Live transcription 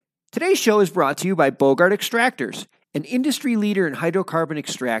Today's show is brought to you by Bogart Extractors, an industry leader in hydrocarbon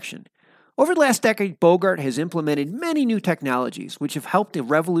extraction. Over the last decade, Bogart has implemented many new technologies which have helped to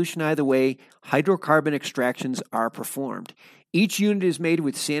revolutionize the way hydrocarbon extractions are performed. Each unit is made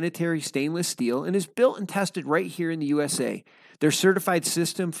with sanitary stainless steel and is built and tested right here in the USA. Their certified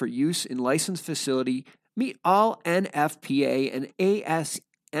system for use in licensed facility meet all NFPA and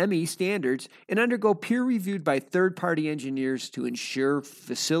ASME standards and undergo peer reviewed by third-party engineers to ensure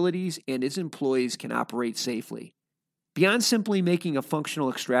facilities and its employees can operate safely. Beyond simply making a functional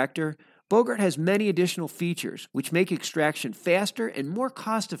extractor, Bogart has many additional features which make extraction faster and more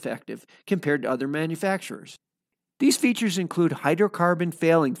cost-effective compared to other manufacturers. These features include hydrocarbon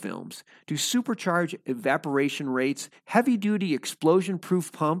failing films to supercharge evaporation rates, heavy-duty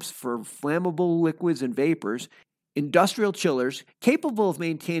explosion-proof pumps for flammable liquids and vapors, industrial chillers capable of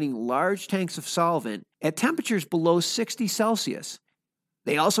maintaining large tanks of solvent at temperatures below 60 Celsius.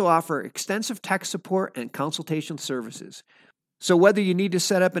 They also offer extensive tech support and consultation services. So whether you need to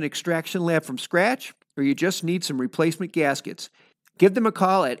set up an extraction lab from scratch or you just need some replacement gaskets, give them a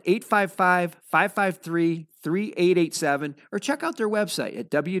call at 855-553-3887 or check out their website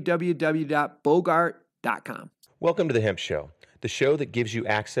at www.bogart.com. Welcome to The Hemp Show, the show that gives you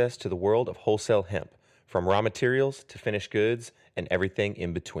access to the world of wholesale hemp, from raw materials to finished goods and everything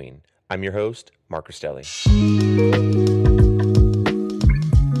in between. I'm your host, Mark Rastelli.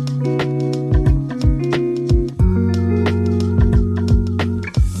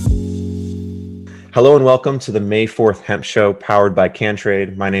 Hello and welcome to the May 4th Hemp Show powered by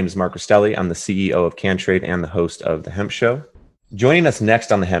CanTrade. My name is Mark Rastelli. I'm the CEO of CanTrade and the host of the Hemp Show. Joining us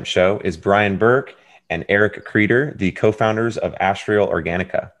next on the Hemp Show is Brian Burke and Eric Kreter, the co-founders of Astrial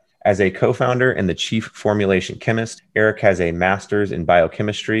Organica. As a co-founder and the chief formulation chemist, Eric has a master's in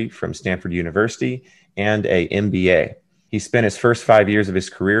biochemistry from Stanford University and a MBA. He spent his first 5 years of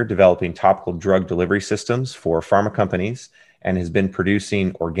his career developing topical drug delivery systems for pharma companies and has been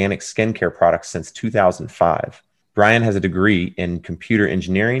producing organic skincare products since 2005. Brian has a degree in computer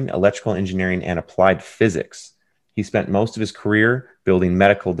engineering, electrical engineering, and applied physics. He spent most of his career building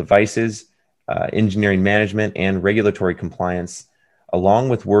medical devices, engineering management, and regulatory compliance, along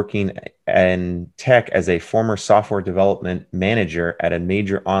with working in tech as a former software development manager at a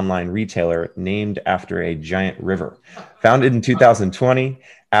major online retailer named after a giant river. Founded in 2020,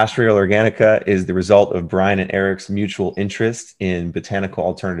 Astrial Organica is the result of Brian and Eric's mutual interest in botanical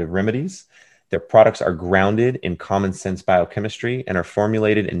alternative remedies. Their products are grounded in common sense biochemistry and are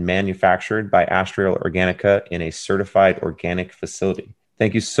formulated and manufactured by Astrial Organica in a certified organic facility.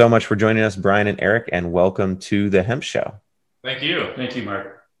 Thank you so much for joining us, Brian and Eric, and welcome to the Hemp Show. Thank you. Thank you,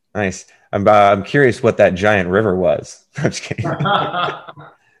 Mark. Nice. I'm curious what that giant river was. I'm just kidding.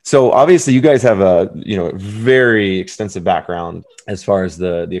 So obviously you guys have a very extensive background as far as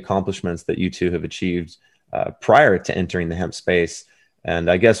the accomplishments that you two have achieved prior to entering the hemp space. And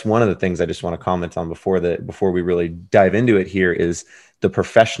I guess one of the things I just want to comment on before we really dive into it here is the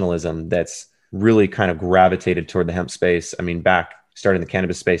professionalism that's really kind of gravitated toward the hemp space. I mean, back starting the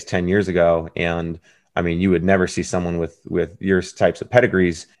cannabis space 10 years ago, and I mean, you would never see someone with your types of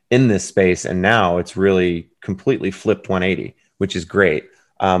pedigrees in this space. And now it's really completely flipped 180, which is great.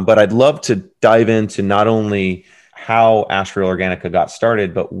 But I'd love to dive into not only how Astrial Organica got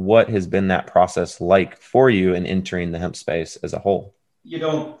started, but what has been that process like for you in entering the hemp space as a whole.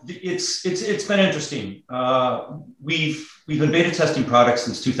 It's been interesting. We've been beta testing products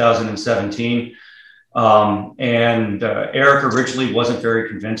since 2017. And Eric originally wasn't very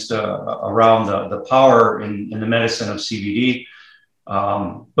convinced around the power in the medicine of CBD.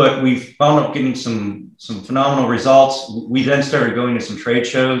 But we found out getting some phenomenal results. We then started going to some trade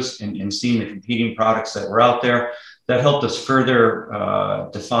shows and seeing the competing products that were out there. That helped us further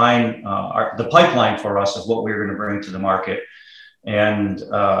define the pipeline for us of what we were going to bring to the market. And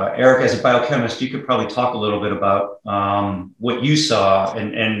Eric, as a biochemist, you could probably talk a little bit about what you saw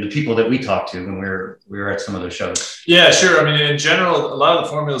and the people that we talked to when we were at some of those shows. Yeah, sure. I mean, in general, a lot of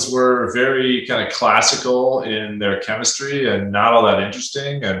the formulas were very kind of classical in their chemistry and not all that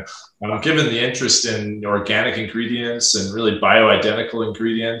interesting. And given the interest in organic ingredients and really bioidentical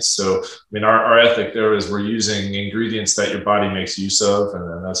ingredients. So, I mean, our ethic there is we're using ingredients that your body makes use of, and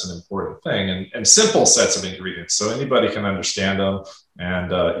then that's an important thing, and simple sets of ingredients. So anybody can understand them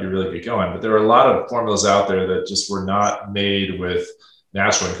and you really get going. But there are a lot of formulas out there that just were not made with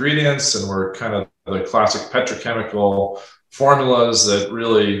natural ingredients and were kind of the classic petrochemical formulas that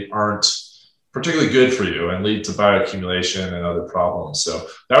really aren't particularly good for you and lead to bioaccumulation and other problems. So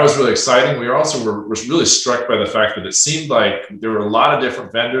that was really exciting. We also were really struck by the fact that it seemed like there were a lot of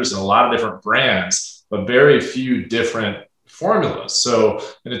different vendors and a lot of different brands, but very few different formulas. So,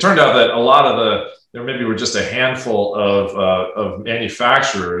 and it turned out that a lot of there maybe were just a handful of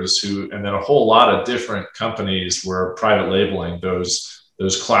manufacturers and then a whole lot of different companies were private labeling those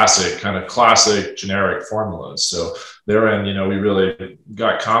classic generic formulas. So therein, we really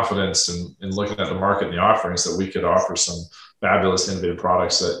got confidence in looking at the market and the offerings that we could offer some fabulous innovative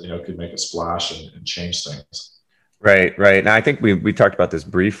products that, could make a splash and change things. Right. And I think we talked about this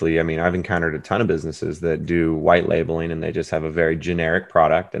briefly. I mean, I've encountered a ton of businesses that do white labeling and they just have a very generic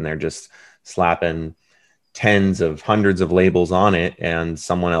product and they're just slapping tens of hundreds of labels on it, and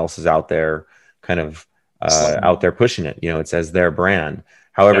someone else is out there kind of out there pushing it. It says their brand.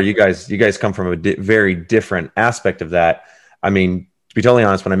 However, you guys come from a very different aspect of that. I mean, to be totally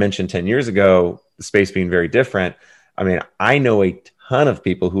honest, when I mentioned 10 years ago, the space being very different, I mean, I know a ton of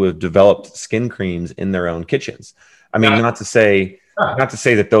people who have developed skin creams in their own kitchens. I mean, not to say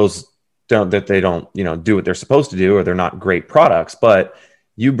that they don't, do what they're supposed to do, or they're not great products, but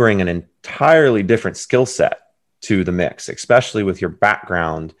you bring an entirely different skill set to the mix, especially with your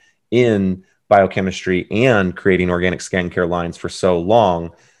background in biochemistry and creating organic skincare lines for so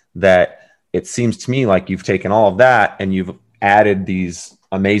long, that it seems to me like you've taken all of that and you've added these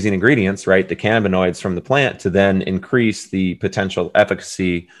amazing ingredients, right? The cannabinoids from the plant, to then increase the potential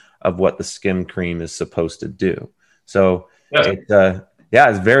efficacy of what the skin cream is supposed to do. So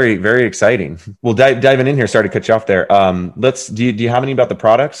it's very, very exciting. Well, diving in here, sorry to cut you off there. Do you have any about the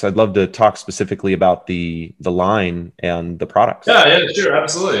products? I'd love to talk specifically about the line and the products. Yeah, sure.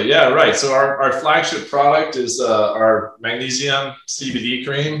 Absolutely. Yeah, right. So our flagship product is our magnesium CBD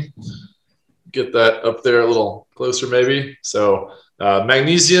cream. Get that up there a little closer, maybe. So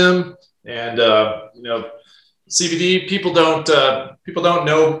magnesium and, CBD, people don't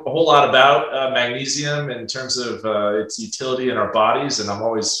know a whole lot about magnesium in terms of its utility in our bodies, and I'm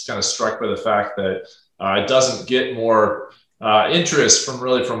always kind of struck by the fact that it doesn't get more interest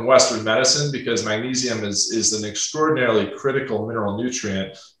from Western medicine, because magnesium is an extraordinarily critical mineral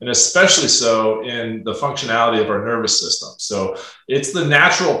nutrient, and especially so in the functionality of our nervous system. So it's the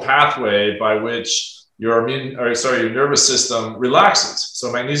natural pathway by which your nervous system relaxes.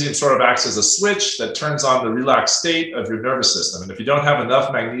 So magnesium sort of acts as a switch that turns on the relaxed state of your nervous system. And if you don't have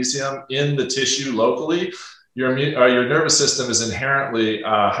enough magnesium in the tissue locally, your nervous system is inherently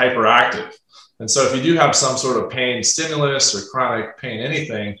hyperactive. And so if you do have some sort of pain stimulus or chronic pain,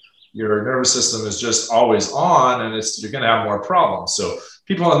 anything, your nervous system is just always on, and you're going to have more problems. So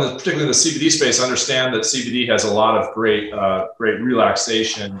people particularly in the CBD space understand that CBD has a lot of great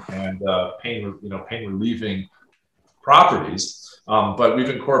relaxation and pain relieving properties. But we've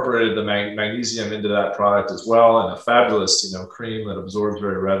incorporated the magnesium into that product as well, and a fabulous cream that absorbs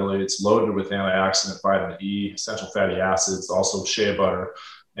very readily. It's loaded with antioxidant, vitamin E, essential fatty acids, also shea butter.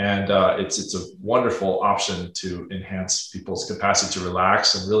 And it's a wonderful option to enhance people's capacity to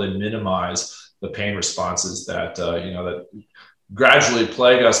relax and really minimize the pain responses that gradually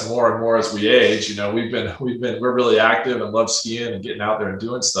plague us more and more as we age. We're really active and love skiing and getting out there and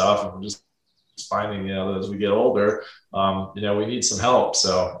doing stuff, and we're just finding that as we get older, we need some help.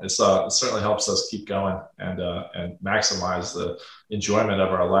 So it certainly helps us keep going and maximize the enjoyment of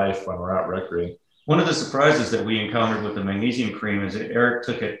our life when we're out recreating. One of the surprises that we encountered with the magnesium cream is that Eric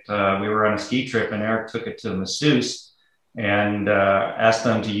took it, we were on a ski trip, and Eric took it to a masseuse and asked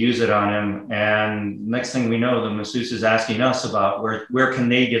them to use it on him. And next thing we know, the masseuse is asking us about where can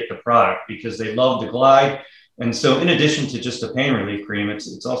they get the product, because they love the Glide. And so in addition to just a pain relief cream,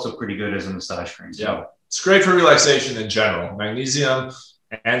 it's also pretty good as a massage cream. So. Yeah, it's great for relaxation in general. Magnesium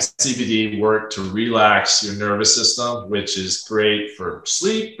and CBD work to relax your nervous system, which is great for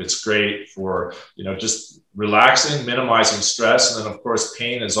sleep. It's great for, just relaxing, minimizing stress. And then, of course,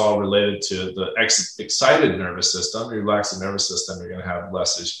 pain is all related to the excited nervous system. You relax the nervous system, you're going to have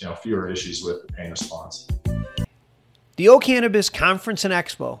fewer issues with the pain response. The O Cannabis Conference and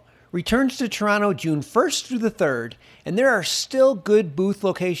Expo returns to Toronto June 1st through the 3rd, and there are still good booth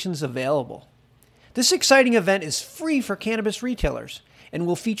locations available. This exciting event is free for cannabis retailers and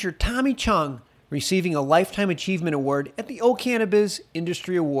will feature Tommy Chung receiving a Lifetime Achievement Award at the O Cannabis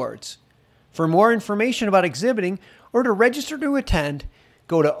Industry Awards. For more information about exhibiting or to register to attend,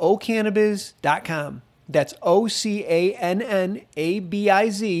 go to ocannabis.com. That's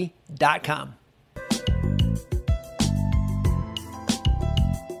OCANNABIZ.com.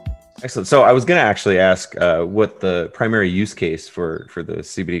 Excellent. So I was going to actually ask what the primary use case for the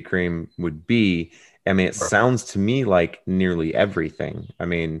CBD cream would be. I mean, it sounds to me like nearly everything. I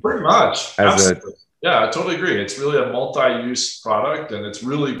mean, pretty much. Yeah, I totally agree. It's really a multi-use product, and it's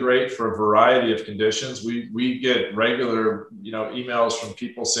really great for a variety of conditions. We get regular, emails from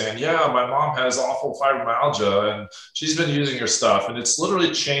people saying, "Yeah, my mom has awful fibromyalgia, and she's been using your stuff, and it's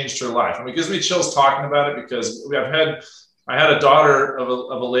literally changed her life." I mean, it gives me chills talking about it because I had a daughter of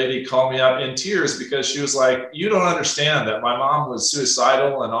a lady call me up in tears because she was like, "You don't understand that my mom was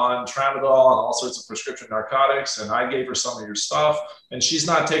suicidal and on tramadol and all sorts of prescription narcotics, and I gave her some of your stuff, and she's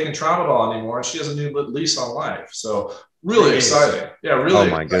not taking tramadol anymore, and she has a new lease on life." So really exciting. Yeah, really.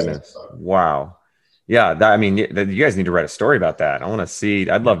 Oh my goodness! Wow. Yeah, you guys need to write a story about that. I want to see.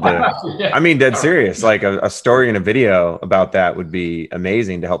 I'd love to. Yeah. I mean, dead serious. Like a story and a video about that would be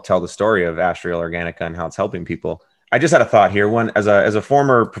amazing to help tell the story of Astral Organica and how it's helping people. I just had a thought here. One, as a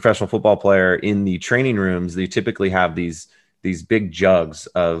former professional football player, in the training rooms, they typically have these big jugs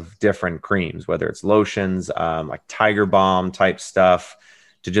of different creams, whether it's lotions, like Tiger Balm type stuff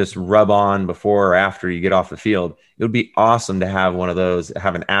to just rub on before or after you get off the field. It would be awesome to have one of those,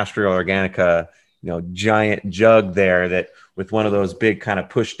 have an Astral Organica, giant jug there that with one of those big kind of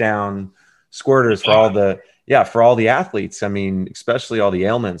push down squirters for all the athletes. I mean, especially all the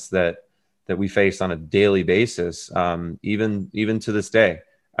ailments that we face on a daily basis, even to this day.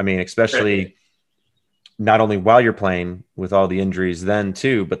 I mean, especially not only while you're playing with all the injuries then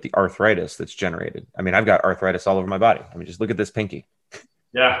too, but the arthritis that's generated. I mean, I've got arthritis all over my body. I mean, just look at this pinky.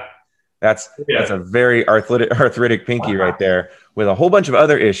 Yeah. That's a very arthritic pinky right there with a whole bunch of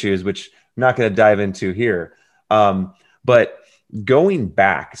other issues, which I'm not going to dive into here. But going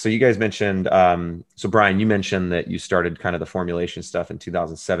back, so you guys mentioned, so Brian, you mentioned that you started kind of the formulation stuff in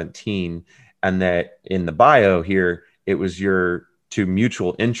 2017, and that in the bio here, it was your two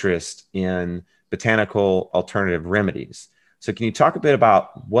mutual interest in botanical alternative remedies. So can you talk a bit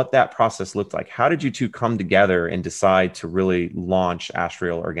about what that process looked like? How did you two come together and decide to really launch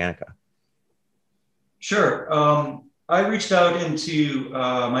Astral Organica? Sure. I reached out into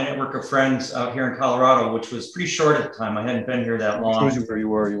my network of friends out here in Colorado, which was pretty short at the time. I hadn't been here that long. Where you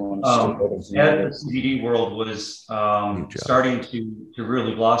were, as the CBD world was starting to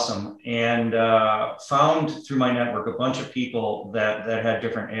really blossom, and found through my network a bunch of people that had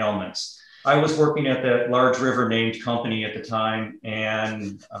different ailments. I was working at that large river named company at the time,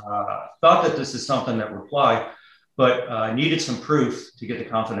 and thought that this is something that would apply, but needed some proof to get the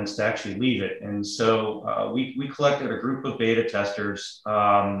confidence to actually leave it. And so we collected a group of beta testers.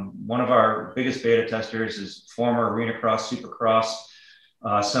 One of our biggest beta testers is former Arena Cross, Supercross,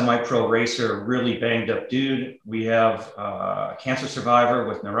 semi-pro racer, really banged up dude. We have a cancer survivor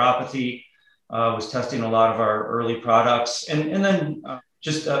with neuropathy, was testing a lot of our early products. And then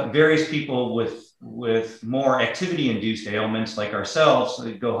just various people with more activity-induced ailments like ourselves. So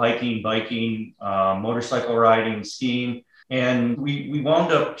they go hiking, biking, motorcycle riding, skiing. And we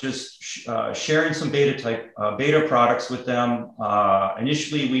wound up just sharing some beta products with them.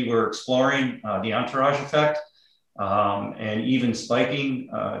 Initially, we were exploring the entourage effect and even spiking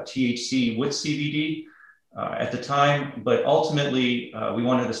THC with CBD at the time. But ultimately, we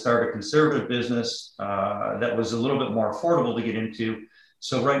wanted to start a conservative business that was a little bit more affordable to get into.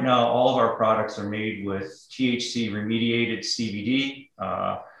 So right now, all of our products are made with THC remediated CBD.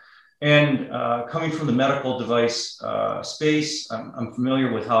 Coming from the medical device space, I'm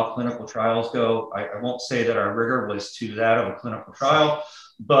familiar with how clinical trials go. I won't say that our rigor was to that of a clinical trial,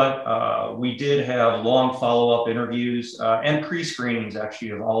 but we did have long follow-up interviews and pre-screenings actually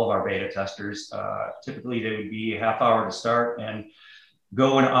of all of our beta testers. Typically, they would be a half hour to start and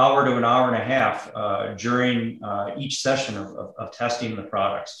go an hour to an hour and a half during each session of testing the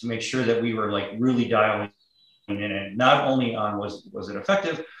products to make sure that we were like really dialing in it. Not only on was it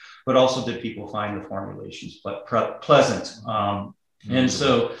effective, but also did people find the formulations pleasant. And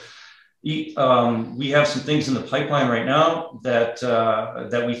so we have some things in the pipeline right now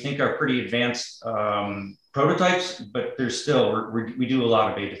that we think are pretty advanced prototypes, but there's still, we do a lot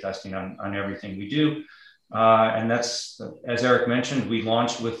of beta testing on everything we do. And that's, as Eric mentioned, we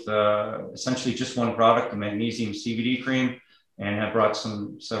launched with essentially just one product, the magnesium CBD cream, and have brought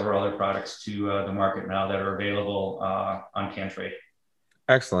several other products to the market now that are available on CanTrade.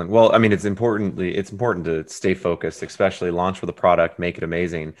 Excellent. Well, I mean, it's important to stay focused, especially launch with a product, make it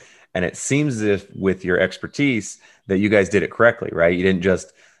amazing. And it seems as if with your expertise that you guys did it correctly, right? You didn't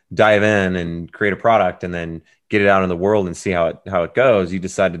just dive in and create a product and then get it out in the world and see how it goes. You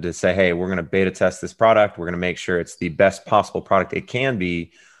decided to say, hey, we're going to beta test this product. We're going to make sure it's the best possible product it can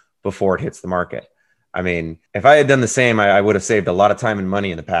be before it hits the market. I mean, if I had done the same, I would have saved a lot of time and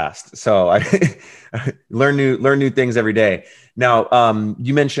money in the past. So I learn new things every day. Now,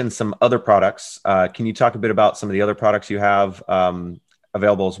 you mentioned some other products. Can you talk a bit about some of the other products you have?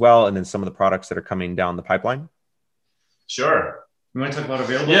 available as well, and then some of the products that are coming down the pipeline? Sure. You want to talk about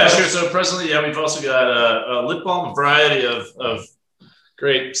available? Yeah, sure. So presently, we've also got a lip balm, a variety of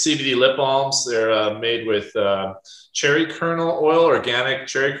great CBD lip balms. They're made with cherry kernel oil, organic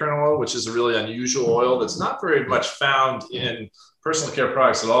cherry kernel oil, which is a really unusual oil that's not very much found in personal care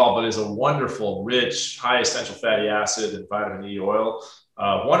products at all, but is a wonderful, rich, high essential fatty acid and vitamin E oil.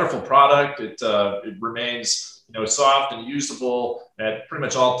 Wonderful product. It remains soft and usable at pretty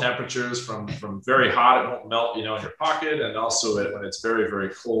much all temperatures, from very hot, it won't melt, in your pocket, and also when it's very, very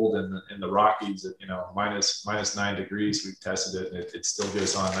cold in the Rockies at, minus 9 degrees, we've tested it, and it still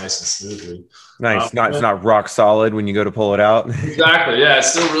goes on nice and smoothly. Nice. It's not rock solid when you go to pull it out. Exactly. Yeah.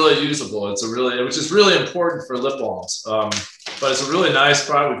 It's still really usable. Which is really important for lip balms. But it's a really nice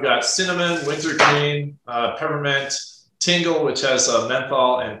product. We've got cinnamon, wintergreen, peppermint, tingle, which has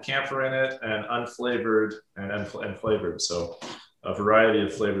menthol and camphor in it, and unflavored and flavored. So a variety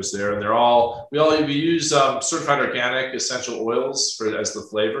of flavors there. And we use certified organic essential oils as the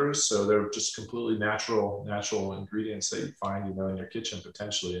flavors. So they're just completely natural ingredients that you find, in your kitchen,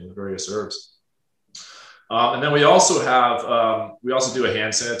 potentially, in the various herbs. And then we also do a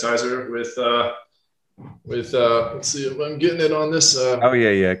hand sanitizer with let's see if I'm getting it on this. I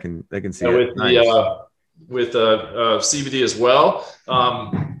can see it. With CBD as well.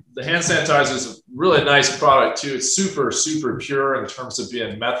 The hand sanitizer is a really nice product too. It's super, super pure in terms of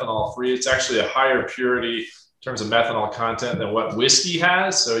being methanol free. It's actually a higher purity in terms of methanol content than what whiskey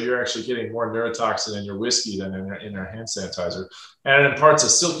has. So you're actually getting more neurotoxin in your whiskey than in your hand sanitizer. And it imparts a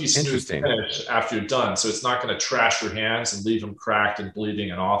silky smooth finish after you're done. So it's not going to trash your hands and leave them cracked and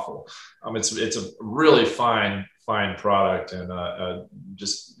bleeding and awful. It's a really fine product, and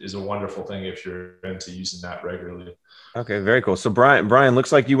just is a wonderful thing if you're into using that regularly. Okay, very cool. So Brian,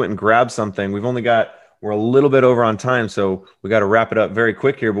 looks like you went and grabbed something. We're a little bit over on time, so we got to wrap it up very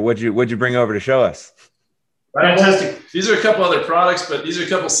quick here. But what'd you bring over to show us? Fantastic. These are a couple other products, but these are a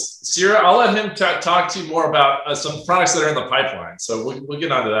couple. Sierra, I'll let him talk to you more about some products that are in the pipeline. So we'll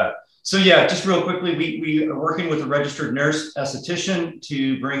get onto that. So yeah, just real quickly, we are working with a registered nurse esthetician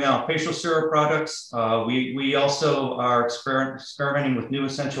to bring out facial serum products. We also are experimenting with new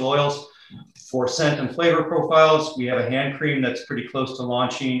essential oils for scent and flavor profiles. We have a hand cream that's pretty close to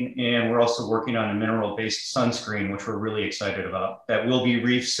launching, and we're also working on a mineral-based sunscreen, which we're really excited about. That will be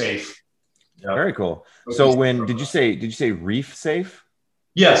reef safe. Yep. Very cool. So did you say reef safe?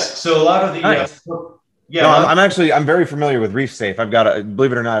 Yes. So a lot of the nice. Yeah, no, I'm very familiar with Reef Safe. I've got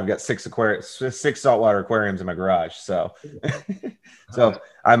believe it or not, I've got six saltwater aquariums in my garage. So,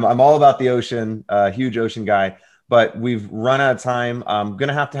 I'm all about the ocean, huge ocean guy. But we've run out of time. I'm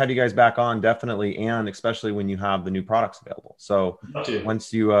gonna have to have you guys back on, definitely, and especially when you have the new products available. So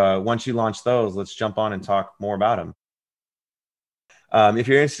once you launch those, let's jump on and talk more about them. If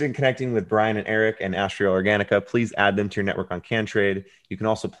you're interested in connecting with Brian and Eric and Astrial Organica, please add them to your network on CanTrade. You can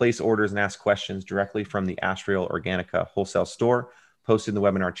also place orders and ask questions directly from the Astrial Organica wholesale store, posted in the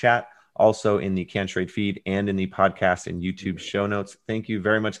webinar chat, also in the CanTrade feed and in the podcast and YouTube show notes. Thank you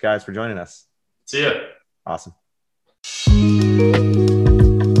very much, guys, for joining us. See ya. Awesome.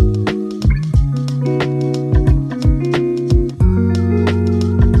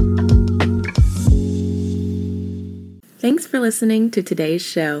 Thanks for listening to today's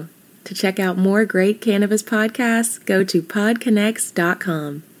show. To check out more great cannabis podcasts, go to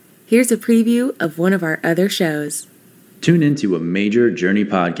podconnects.com. Here's a preview of one of our other shows. Tune into a Major Journey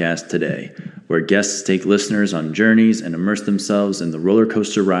podcast today, where guests take listeners on journeys and immerse themselves in the roller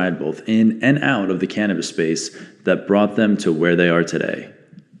coaster ride both in and out of the cannabis space that brought them to where they are today.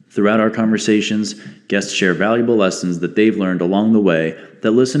 Throughout our conversations, guests share valuable lessons that they've learned along the way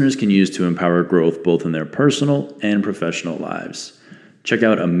that listeners can use to empower growth both in their personal and professional lives. Check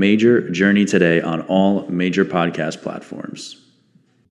out A Major Journey today on all major podcast platforms.